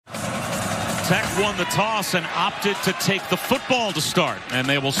Tech won the toss and opted to take the football to start, and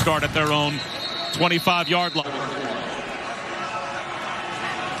they will start at their own 25-yard line.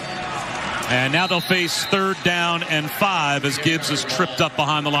 And now they'll face 3rd down and 5 as Gibbs is tripped up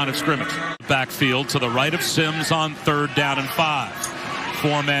behind the line of scrimmage. Backfield to the right of Sims on 3rd down and 5.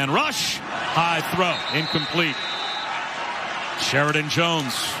 4-man rush, high throw, incomplete. Sheridan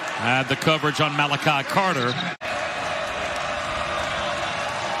Jones had the coverage on Malachi Carter.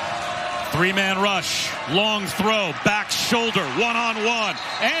 3-man rush, long throw, back shoulder, one-on-one,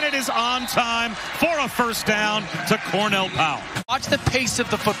 and it is on time for a 1st down to Cornell Powell. Watch the pace of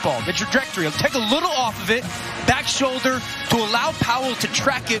the football, the trajectory. He'll take a little off of it, back shoulder, to allow Powell to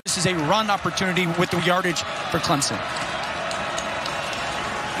track it. This is a run opportunity with the yardage for Clemson.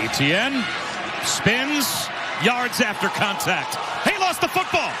 Etienne spins, yards after contact. He lost the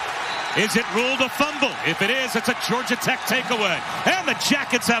football. Is it ruled a fumble? If it is, it's a Georgia Tech takeaway. And the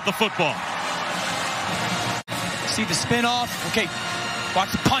Jackets have the football. See the spin off. Okay,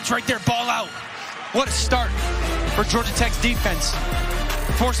 watch the punch right there, ball out. What a start for Georgia Tech's defense.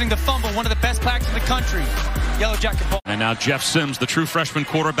 Forcing the fumble, one of the best backs in the country. Yellow Jacket ball. And now Jeff Sims, the true freshman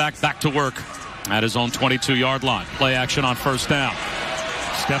quarterback, back to work at his own 22-yard line. Play action on 1st down.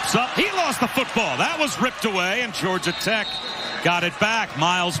 Steps up. He lost the football. That was ripped away, and Georgia Tech got it back.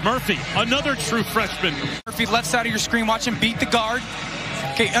 Miles Murphy, another true freshman. Murphy, left side of your screen, watch him beat the guard.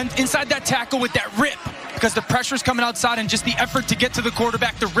 Okay, inside that tackle with that rip, because the pressure's coming outside and just the effort to get to the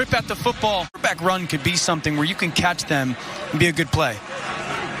quarterback, the rip at the football. Quarterback run could be something where you can catch them and be a good play.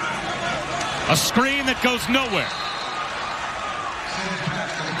 A screen that goes nowhere.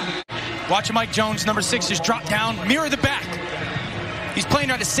 Watch Mike Jones, number 6, just drop down, mirror the back. He's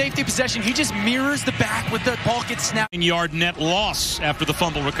playing out a safety possession. He just mirrors the back with the ball gets snapped. 9-yard net loss after the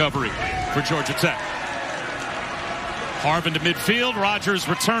fumble recovery for Georgia Tech. Harvin to midfield. Rodgers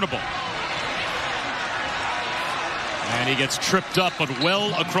returnable. And he gets tripped up, but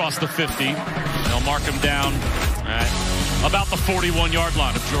well across the 50. They'll mark him down at about the 41-yard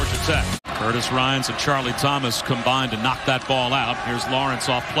line of Georgia Tech. Curtis Rhynes and Charlie Thomas combined to knock that ball out. Here's Lawrence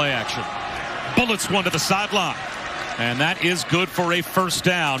off play action. Bullets one to the sideline. And that is good for a 1st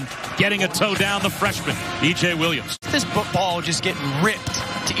down. Getting a toe down, the freshman, E.J. Williams. This ball just getting ripped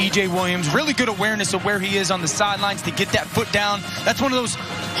to E.J. Williams. Really good awareness of where he is on the sidelines to get that foot down. That's one of those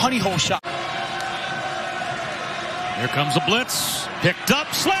honey hole shots. Here comes a blitz. Picked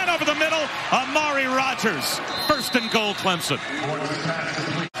up, slant over the middle. Amari Rodgers. 1st and goal, Clemson.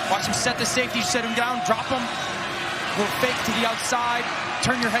 Watch him set the safety, set him down, drop him. Little fake to the outside.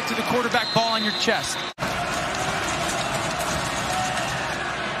 Turn your head to the quarterback, ball on your chest.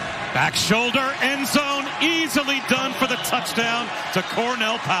 Back shoulder, end zone, easily done for the touchdown to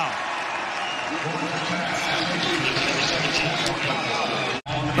Cornell Powell.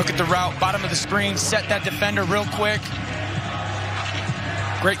 Look at the route, bottom of the screen, set that defender real quick.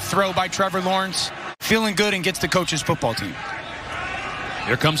 Great throw by Trevor Lawrence. Feeling good and gets the coach's football team.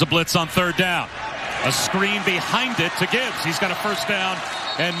 Here comes a blitz on 3rd down. A screen behind it to Gibbs. He's got a 1st down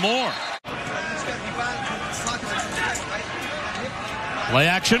and more. Play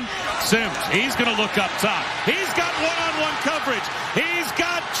action. Sims, he's going to look up top. He's got one-on-one coverage. He's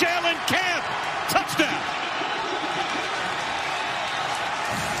got Jalen Camp. Touchdown.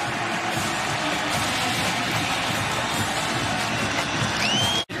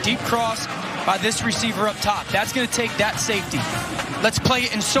 Deep cross by this receiver up top. That's going to take that safety. Let's play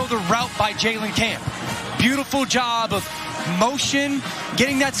it and show the route by Jalen Camp. Beautiful job of motion,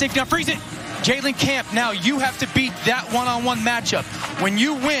 getting that safety. Now freeze it. Jalen Camp, now you have to beat that one-on-one matchup. When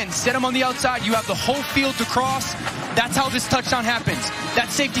you win, set him on the outside, you have the whole field to cross. That's how this touchdown happens.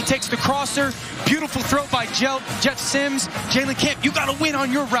 That safety takes the crosser. Beautiful throw by Jeff Sims. Jalen Camp, you got to win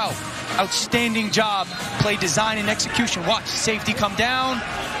on your route. Outstanding job. Play design and execution. Watch safety come down.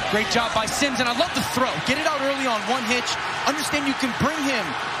 Great job by Sims, and I love the throw. Get it out early on one hitch. Understand you can bring him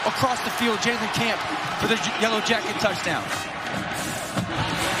across the field, Jalen Camp, for the Yellow Jacket touchdown.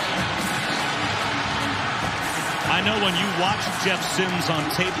 I know when you watch Jeff Sims on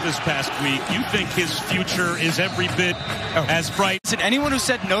tape this past week, you think his future is every bit as bright. Listen, anyone who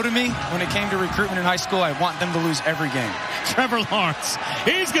said no to me when it came to recruitment in high school, I want them to lose every game. Trevor Lawrence,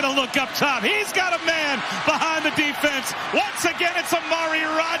 he's going to look up top. He's got a man behind the defense. Once again, it's Amari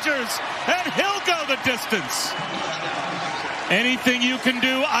Rodgers, and he'll go the distance. Anything you can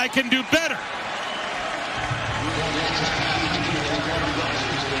do, I can do better.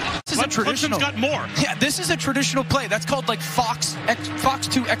 This is a traditional. Clemson's got more. Yeah, this is a traditional play. That's called like Fox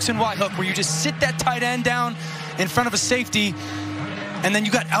 2 X and Y hook, where you just sit that tight end down in front of a safety. And then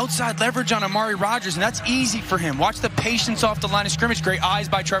you got outside leverage on Amari Rodgers, and that's easy for him. Watch the patience off the line of scrimmage. Great eyes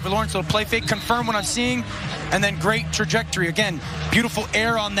by Trevor Lawrence. Little play fake, confirm what I'm seeing, and then great trajectory. Again, beautiful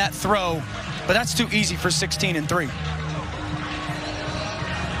air on that throw, but that's too easy for 16-3.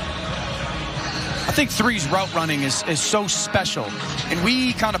 I think 3's route running is so special, and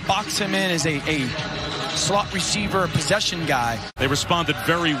we kind of box him in as a slot receiver, a possession guy. They responded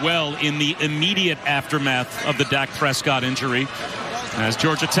very well in the immediate aftermath of the Dak Prescott injury. As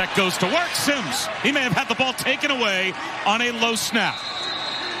Georgia Tech goes to work, Sims, he may have had the ball taken away on a low snap.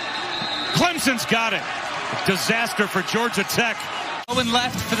 Clemson's got it. Disaster for Georgia Tech. Owen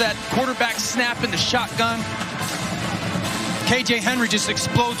left for that quarterback snap in the shotgun. KJ Henry just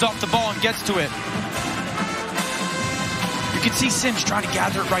explodes off the ball and gets to it. You can see Sims trying to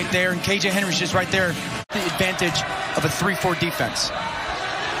gather it right there, and KJ Henry's just right there. The advantage of a 3-4 defense.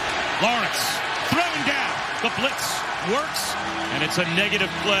 Lawrence thrown down. The blitz works, and it's a negative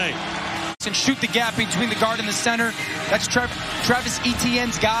play. And shoot the gap between the guard and the center. That's Travis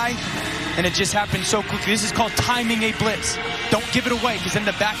Etienne's guy, and it just happened so quickly. This is called timing a blitz. Don't give it away, because then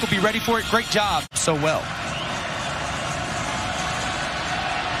the back will be ready for it. Great job. So well.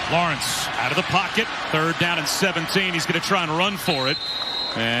 Lawrence out of the pocket. 3rd down and 17. He's going to try and run for it,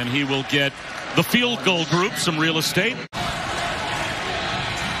 and he will get the field goal group some real estate.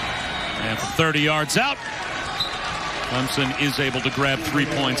 And from 30 yards out, Clemson is able to grab 3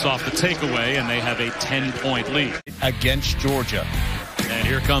 points off the takeaway, and they have a 10-point lead against Georgia. And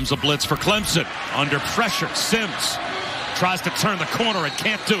here comes a blitz for Clemson. Under pressure, Sims tries to turn the corner and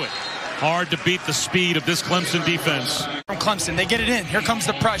can't do it. Hard to beat the speed of this Clemson defense. From Clemson, they get it in. Here comes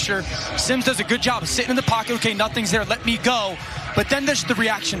the pressure. Sims does a good job of sitting in the pocket. Okay, nothing's there. Let me go. But then there's the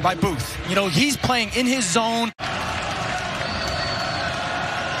reaction by Booth. You know, he's playing in his zone.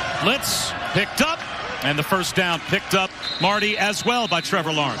 Blitz picked up, and the first down picked up, Marty, as well by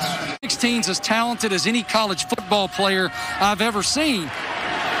Trevor Lawrence. 16's as talented as any college football player I've ever seen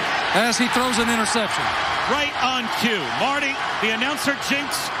as he throws an interception. Right on cue. Marty, the announcer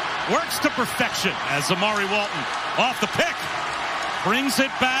jinx, works to perfection as Amari Walton off the pick brings it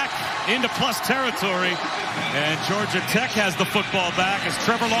back into plus territory, and Georgia Tech has the football back as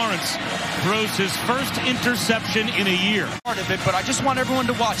Trevor Lawrence throws his first interception in a year. Part of it, but I just want everyone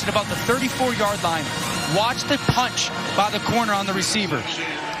to watch at about the 34-yard line. Watch the punch by the corner on the receiver.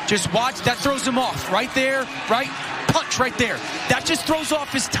 Just watch. That throws him off right there, right? Punch right there. That just throws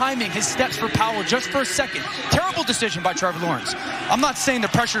off his timing, his steps for Powell just for a second. Terrible decision by Trevor Lawrence. I'm not saying the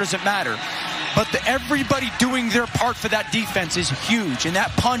pressure doesn't matter, but everybody doing their part for that defense is huge, and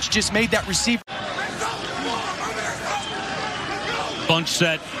that punch just made that receiver. Bunch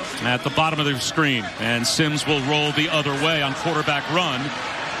set at the bottom of the screen, and Sims will roll the other way on quarterback run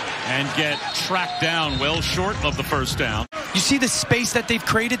and get tracked down well short of the first down. You see the space that they've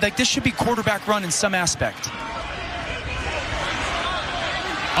created? Like, this should be quarterback run in some aspect.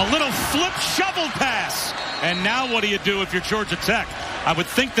 A little flip shovel pass. And now what do you do if you're Georgia Tech? I would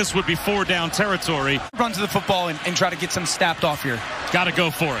think this would be 4-down territory. Run to the football and try to get some snapped off here. Got to go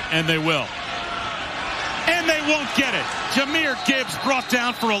for it, and they will. And they won't get it. Jahmyr Gibbs brought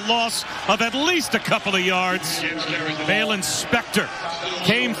down for a loss of at least a couple of yards. Balin Spector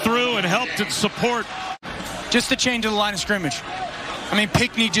came through and helped and support. Just the change of the line of scrimmage. I mean,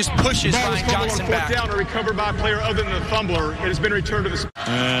 Pinckney just pushes Ryan Johnson back. Down or recovered by a player other than the fumbler. It has been returned to the...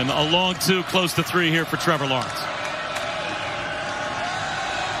 And a long 2, close to 3 here for Trevor Lawrence.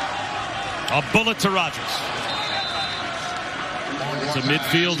 A bullet to Rodgers. To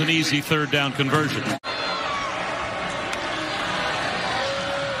midfield, an easy 3rd down conversion.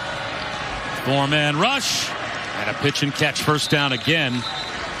 4-man rush. And a pitch and catch, 1st down again.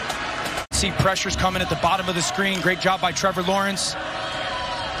 See pressures coming at the bottom of the screen. Great job by Trevor Lawrence.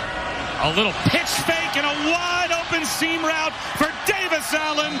 A little pitch fake and a wide open seam route for Davis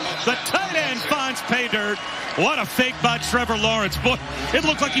Allen. The tight end finds pay dirt. What a fake by Trevor Lawrence. Boy, it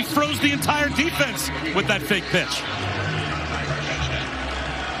looked like he froze the entire defense with that fake pitch.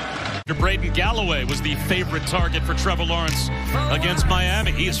 Braden Galloway was the favorite target for Trevor Lawrence against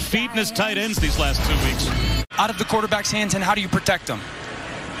Miami. He is feeding his tight ends these last 2 weeks. Out of the quarterback's hands, and how do you protect them?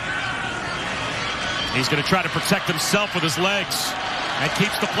 He's going to try to protect himself with his legs. And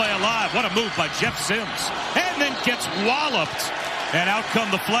keeps the play alive. What a move by Jeff Sims. And then gets walloped. And out come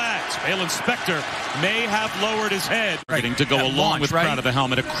the flags. Balin Spector may have lowered his head. Right. Getting to go along launch, with right? Proud of the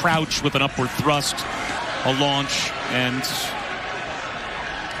helmet. A crouch with an upward thrust. A launch. And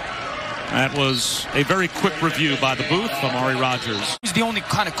that was a very quick review by the booth. Amari Rodgers. He's the only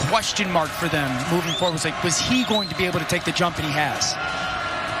kind of question mark for them moving forward. Was he going to be able to take the jump? And he has.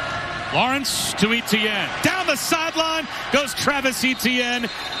 Lawrence to Etienne. Down the sideline goes Travis Etienne.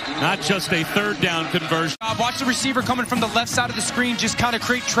 Not just a third down conversion. Watch the receiver coming from the left side of the screen. Just kind of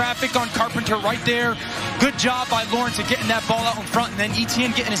create traffic on Carpenter right there. Good job by Lawrence of getting that ball out in front. And then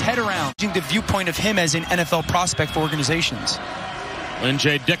Etienne getting his head around. The viewpoint of him as an NFL prospect for organizations. Lynn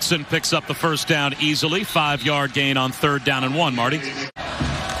J. Dixon picks up the first down easily. 5-yard gain on 3rd down and 1, Marty. Play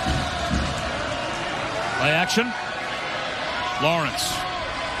action. Lawrence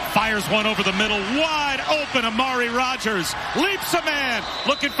fires one over the middle. Wide open. Amari Rodgers leaps a man.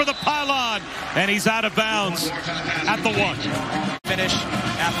 Looking for the pylon. And he's out of bounds at the 1. Finish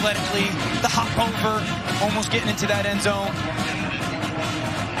athletically. The hop over. Almost getting into that end zone.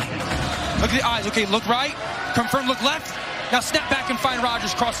 Look at the eyes. Okay, look right. Confirm, look left. Now snap back and find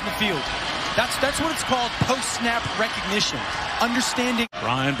Rodgers crossing the field. That's what it's called, post-snap recognition. Understanding.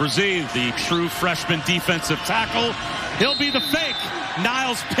 Ryan Brzee, the true freshman defensive tackle. He'll be the fake.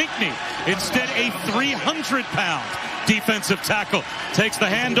 Nyles Pinckney, instead a 300-pound defensive tackle. Takes the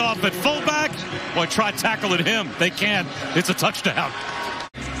handoff at fullback. Boy, try tackling him. They can't. It's a touchdown.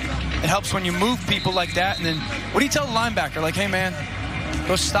 It helps when you move people like that. And then what do you tell the linebacker? Like, hey, man,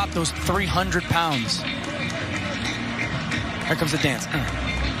 go stop those 300 pounds. Here comes the dance.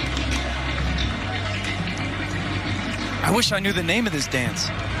 I wish I knew the name of this dance.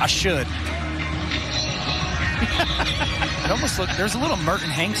 I should. It almost looked, there's a little Merton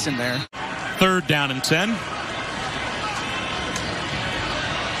Hanks in there. 3rd down and 10.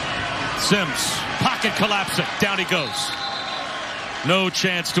 Sims, pocket collapsing. Down he goes. No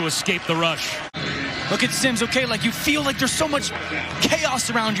chance to escape the rush. Look at Sims, okay, like you feel like there's so much chaos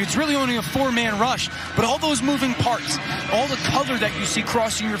around you. It's really only a 4-man rush, but all those moving parts, all the color that you see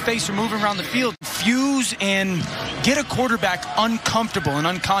crossing your face or moving around the field, fuse and get a quarterback uncomfortable and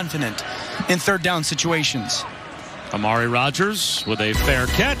unconfident in 3rd down situations. Amari Rodgers with a fair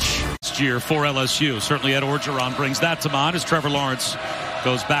catch. Last year for LSU. Certainly Ed Orgeron brings that to mind as Trevor Lawrence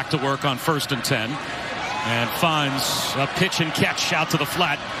goes back to work on 1st and 10 and finds a pitch and catch out to the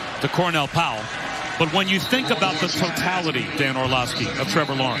flat to Cornell Powell. But when you think about the totality, Dan Orlovsky, of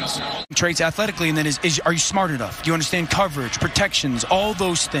Trevor Lawrence. Traits athletically, and then are you smart enough? Do you understand coverage, protections, all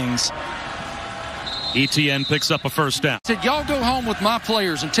those things? Etienne picks up a 1st down. Said, y'all go home with my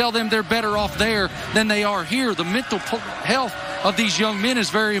players and tell them they're better off there than they are here. The mental health of these young men is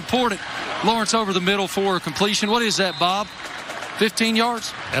very important. Lawrence over the middle for a completion. What is that, Bob? 15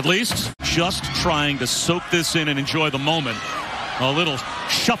 yards? At least. Just trying to soak this in and enjoy the moment. A little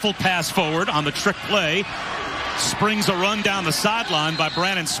shuffle pass forward on the trick play. Springs a run down the sideline by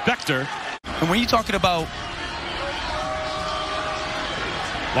Brandon Spector. And when you're talking about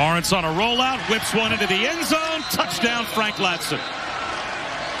Lawrence on a rollout, whips one into the end zone. Touchdown, Frank Ladson.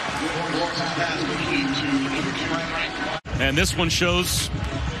 And this one shows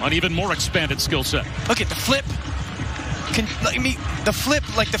an even more expanded skill set. Look at the flip. The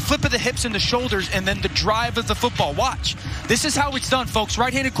flip of the hips and the shoulders, and then the drive of the football. Watch. This is how it's done, folks.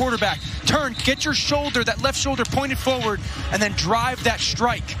 Right-handed quarterback. Turn, get your shoulder, that left shoulder pointed forward, and then drive that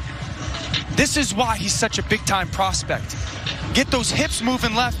strike. This is why he's such a big-time prospect. Get those hips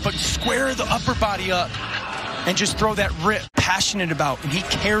moving left, but square the upper body up and just throw that rip. Passionate about, and he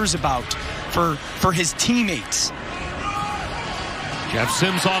cares about for his teammates. Jeff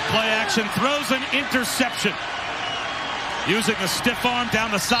Sims off play action, throws an interception. Using the stiff arm down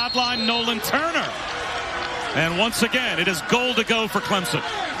the sideline, Nolan Turner. And once again, it is goal to go for Clemson.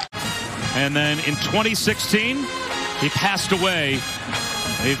 And then in 2016, he passed away,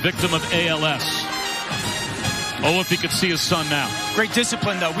 a victim of ALS. Oh, if he could see his son now. Great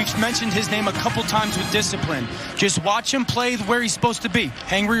discipline, though. We've mentioned his name a couple times with discipline. Just watch him play where he's supposed to be.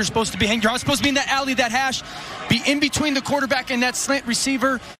 Hang where you're supposed to be. You're not supposed to be in that alley, that hash. Be in between the quarterback and that slant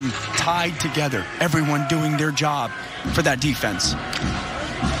receiver. Tied together. Everyone doing their job for that defense.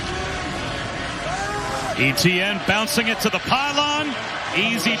 Etienne bouncing it to the pylon.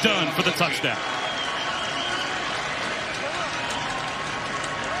 Easy done for the touchdown.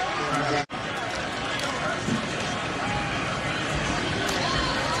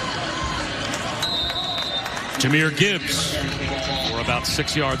 Jahmyr Gibbs for about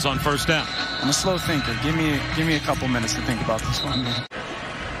 6 yards on 1st down. I'm a slow thinker. Give me a couple minutes to think about this one.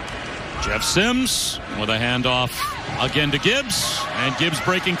 Jeff Sims with a handoff again to Gibbs, and Gibbs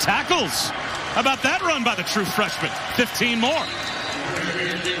breaking tackles. How about that run by the true freshman? 15 more.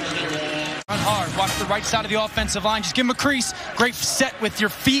 Run hard. Watch the right side of the offensive line. Just give him a crease. Great set with your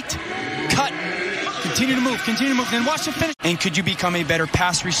feet. Cut. Continue to move. Continue to move. Then watch the finish. And could you become a better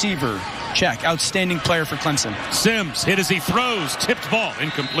pass receiver? Check. Outstanding player for Clemson. Sims hit as he throws. Tipped ball.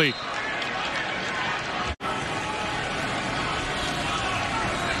 Incomplete.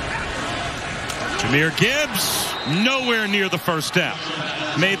 Jahmyr Gibbs, nowhere near the first down.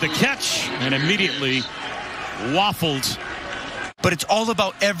 Made the catch and immediately waffled. But it's all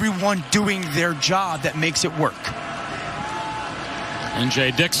about everyone doing their job that makes it work.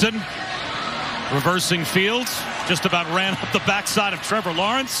 N.J. Dixon, reversing field, just about ran up the backside of Trevor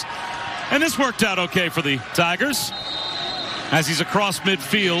Lawrence. And this worked out okay for the Tigers as he's across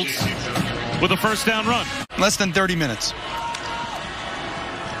midfield with a first down run. Less than 30 minutes.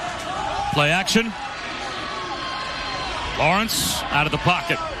 Play action. Lawrence out of the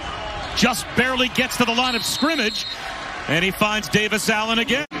pocket. Just barely gets to the line of scrimmage. And he finds Davis Allen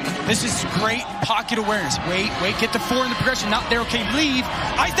again. This is great pocket awareness. Wait, get to 4 in the progression. Not there, okay, leave.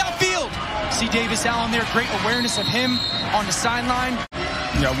 Eyes downfield. See Davis Allen there. Great awareness of him on the sideline.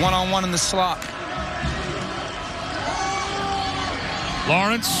 Yeah, one-on-one in the slot.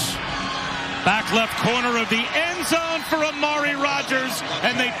 Lawrence, back left corner of the end zone for Amari Rodgers.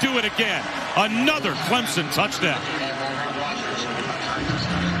 And they do it again. Another Clemson touchdown.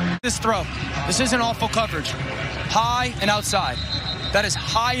 This throw. This isn't awful coverage. High and outside. That is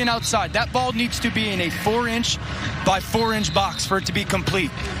high and outside. That ball needs to be in a 4-inch by 4-inch box for it to be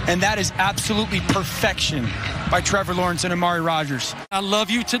complete. And that is absolutely perfection by Trevor Lawrence and Amari Rodgers. I love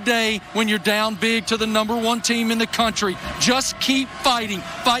you today when you're down big to the #1 team in the country. Just keep fighting.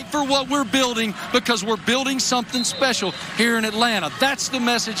 Fight for what we're building because we're building something special here in Atlanta. That's the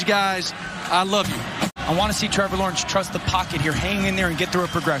message, guys. I love you. I want to see Trevor Lawrence trust the pocket here, hang in there and get through a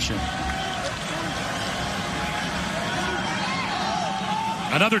progression.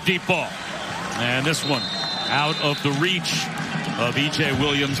 Another deep ball. And this one out of the reach of E.J.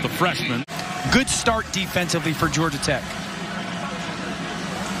 Williams, the freshman. Good start defensively for Georgia Tech.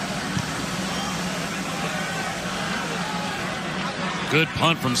 Good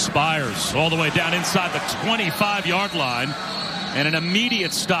punt from Spires all the way down inside the 25-yard line. And an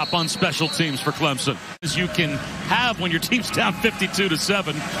immediate stop on special teams for Clemson. As you can have when your team's down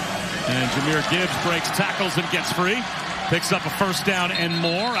 52-7. And Jahmyr Gibbs breaks tackles and gets free. Picks up a first down and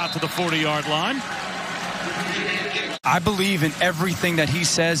more out to the 40-yard line. I believe in everything that he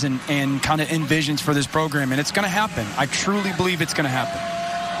says and kind of envisions for this program, and it's going to happen. I truly believe it's going to happen.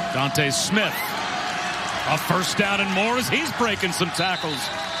 Dante Smith, a first down and more as he's breaking some tackles.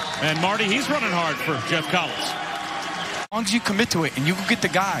 And Marty, he's running hard for Jeff Collins. As long as you commit to it and you get the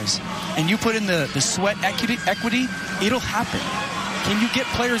guys and you put in the sweat equity, it'll happen. Can you get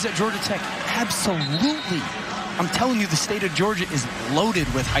players at Georgia Tech? Absolutely. I'm telling you, the state of Georgia is loaded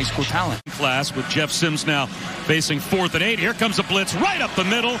with high school talent. Class with Jeff Sims now facing 4th and 8. Here comes a blitz right up the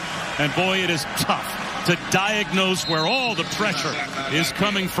middle. And boy, it is tough to diagnose where all the pressure is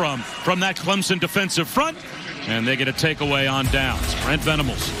coming from that Clemson defensive front. And they get a takeaway on downs. Brent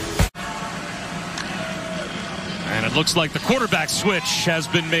Venables. And it looks like the quarterback switch has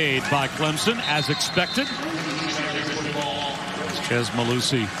been made by Clemson as expected. Chez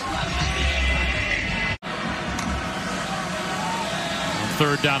Malusi.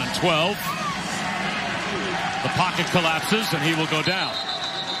 3rd down and 12. The pocket collapses and he will go down.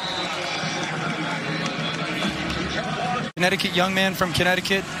 Connecticut, young man from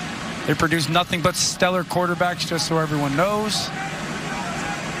Connecticut. They produce nothing but stellar quarterbacks, just so everyone knows.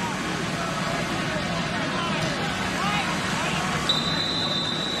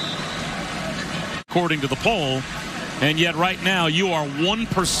 According to the poll, and yet right now you are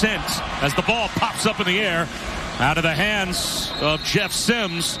 1% as the ball pops up in the air out of the hands of Jeff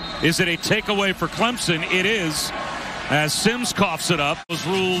Sims. Is it a takeaway for Clemson? It is, as Sims coughs it up. Was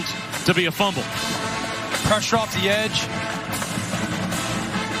ruled to be a fumble. Pressure off the edge.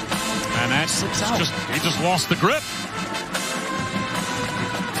 And that's he just lost the grip.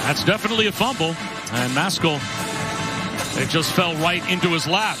 That's definitely a fumble. And Maskell, it just fell right into his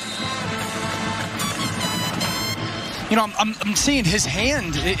lap. You know, I'm seeing his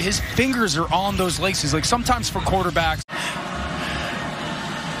hand, his fingers are on those laces. Like sometimes for quarterbacks.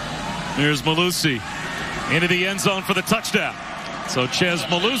 Here's Malusi into the end zone for the touchdown. So Chez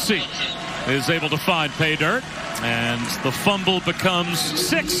Malusi is able to find pay dirt. And the fumble becomes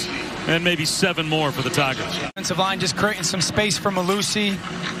 6 and maybe 7 more for the Tigers. Offensive line just creating some space for Malusi.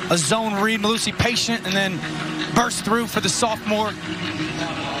 A zone read. Malusi patient and then burst through for the sophomore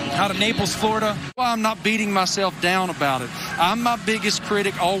out of Naples, Florida. Well, I'm not beating myself down about it. I'm my biggest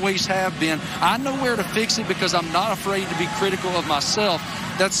critic, always have been. I know where to fix it because I'm not afraid to be critical of myself.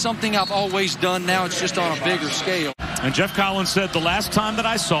 That's something I've always done. Now it's just on a bigger scale. And Jeff Collins said the last time that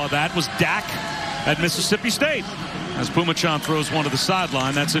I saw that was Dak at Mississippi State. As Pumachan throws one to the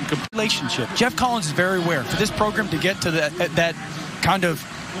sideline, that's incomplete. Relationship. Jeff Collins is very aware for this program to get to that kind of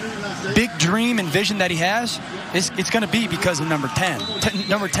big dream and vision that he has, it's going to be because of number 10.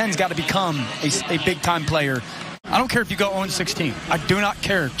 Number 10's got to become a big-time player. I don't care if you go 0-16. I do not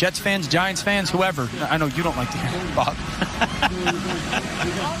care. Jets fans, Giants fans, whoever. I know you don't like to hear it, Bob.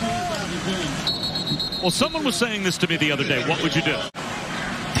 Well, someone was saying this to me the other day. What would you do?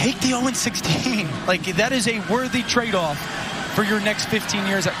 Take the 0-16. Like, that is a worthy trade-off for your next 15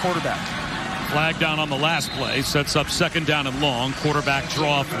 years at quarterback. Flag down on the last play. Sets up 2nd down and long. Quarterback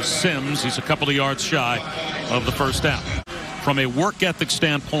draw for Sims. He's a couple of yards shy of the 1st down. From a work ethic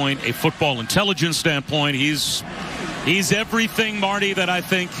standpoint, a football intelligence standpoint, he's everything, Marty, that I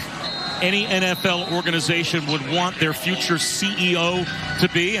think any NFL organization would want their future CEO to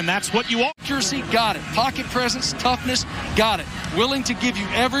be, and that's what you are. Accuracy, got it. Pocket presence, toughness, got it. Willing to give you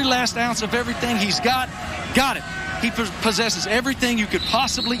every last ounce of everything he's got it. He possesses everything you could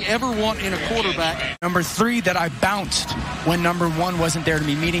possibly ever want in a quarterback. Number 3 that I bounced when number 1 wasn't there to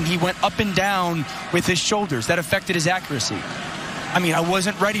me, meaning he went up and down with his shoulders. That affected his accuracy. I mean, I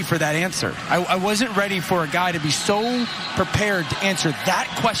wasn't ready for that answer. I wasn't ready for a guy to be so prepared to answer that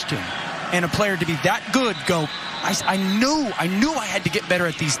question and a player to be that good go, I knew I had to get better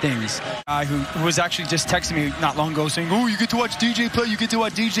at these things. Who was actually just texting me not long ago saying, oh, you get to watch DJ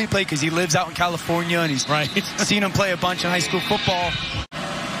play, because he lives out in California and he's seen him play a bunch in high school football.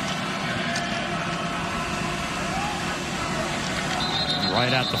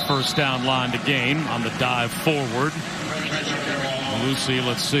 Right at the 1st down line to gain on the dive forward. Lucy,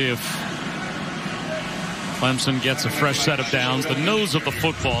 let's see if Clemson gets a fresh set of downs. The nose of the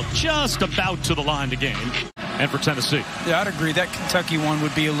football just about to the line to gain. And for Tennessee. Yeah, I'd agree. That Kentucky one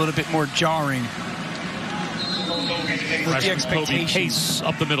would be a little bit more jarring. With the expectation. Case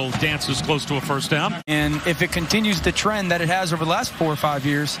up the middle dances close to a 1st down. And if it continues the trend that it has over the last 4 or 5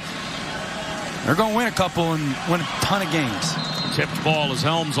 years, they're going to win a couple and win a ton of games. Tipped ball as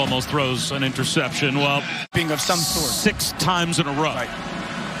Helms almost throws an interception. Well, being of some sort. 6 times in a row. Right.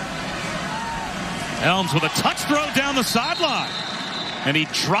 Helms with a touch throw down the sideline. And he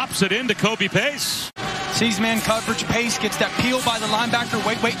drops it into Kobe Pace. Sees man coverage. Pace gets that peel by the linebacker.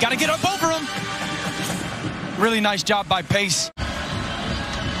 Wait, got to get up over him. Really nice job by Pace.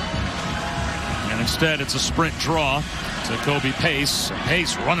 And instead, it's a sprint draw to Kobe Pace.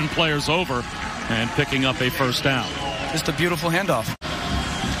 Pace running players over and picking up a 1st down. Just a beautiful handoff.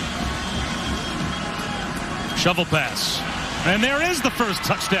 Shovel pass. And there is the first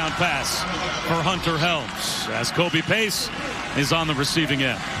touchdown pass for Hunter Helms as Kobe Pace is on the receiving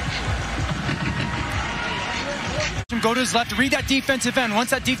end. Go to his left, read that defensive end.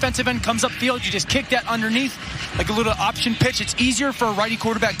 Once that defensive end comes upfield, you just kick that underneath like a little option pitch. It's easier for a righty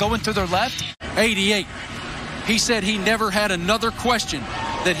quarterback going to their left. 88. He said he never had another question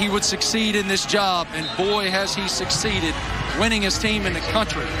that he would succeed in this job, and boy, has he succeed, winning his team in the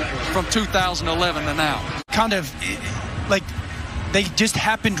country from 2011 to now. Kind of like they just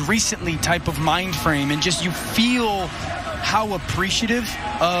happened recently type of mind frame, and just you feel how appreciative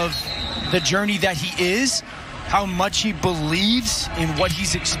of the journey that he is, how much he believes in what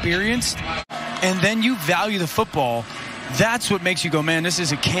he's experienced, and then you value the football. That's what makes you go, man, this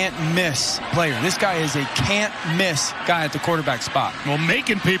is a can't-miss player. This guy is a can't-miss guy at the quarterback spot. Well,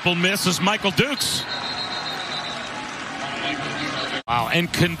 making people miss is Michael Dukes. Wow,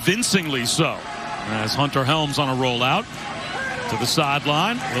 and convincingly so. As Hunter Helms on a rollout to the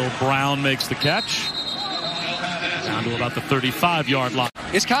sideline. Will Brown makes the catch. Down to about the 35-yard line.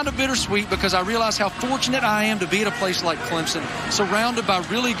 It's kind of bittersweet because I realize how fortunate I am to be at a place like Clemson, surrounded by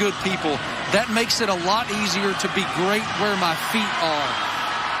really good people. That makes it a lot easier to be great where my feet are.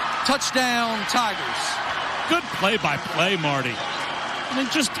 Touchdown, Tigers. Good play-by-play, Marty. I mean,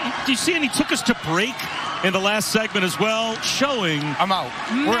 just, do you see? And he took us to break in the last segment as well, showing I'm out.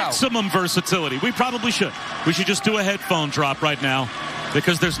 We're maximum versatility. We probably should. We should just do a headphone drop right now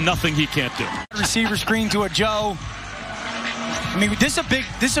because there's nothing he can't do. Receiver screen to a Joe. I mean, this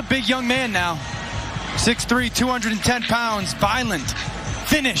is a big young man now. 6'3", 210 pounds, violent,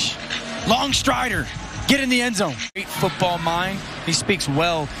 finish, long strider, get in the end zone. Great football mind. He speaks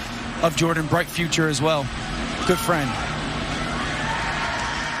well of Jordan, bright future as well. Good friend.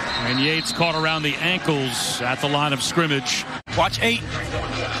 And Yates caught around the ankles at the line of scrimmage. Watch 8.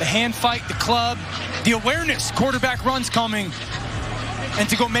 The hand fight, the club, the awareness. Quarterback runs coming. And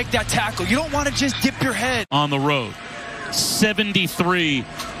to go make that tackle. You don't want to just dip your head. On the road. 73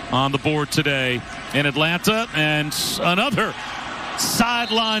 on the board today in Atlanta. And another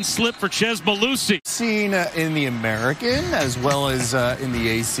sideline slip for Ches Belusi. Seen in the American as well as in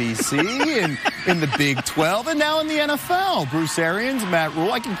the ACC and in the Big 12 and now in the NFL. Bruce Arians, Matt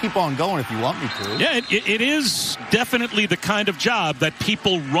Rule. I can keep on going if you want me to. Yeah, it is definitely the kind of job that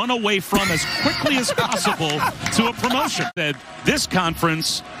people run away from as quickly as possible to a promotion. This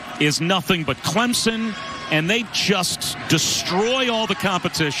conference is nothing but Clemson, and they just destroy all the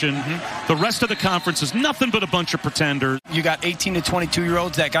competition. The rest of the conference is nothing but a bunch of pretenders. You got 18 to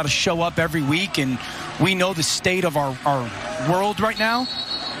 22-year-olds that got to show up every week, and we know the state of our world right now.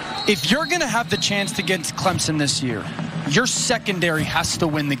 If you're going to have the chance to get to Clemson this year, your secondary has to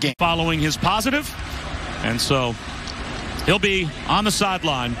win the game. Following his positive, and so he'll be on the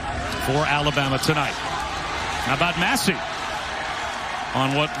sideline for Alabama tonight. How about Massey?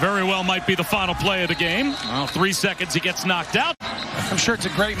 On what very well might be the final play of the game. Well, 3 seconds, he gets knocked out. I'm sure it's a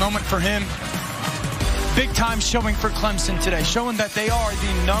great moment for him. Big time showing for Clemson today, showing that they are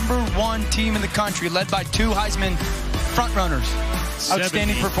the #1 team in the country, led by 2 Heisman frontrunners.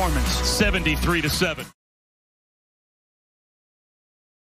 Outstanding performance. 73-7.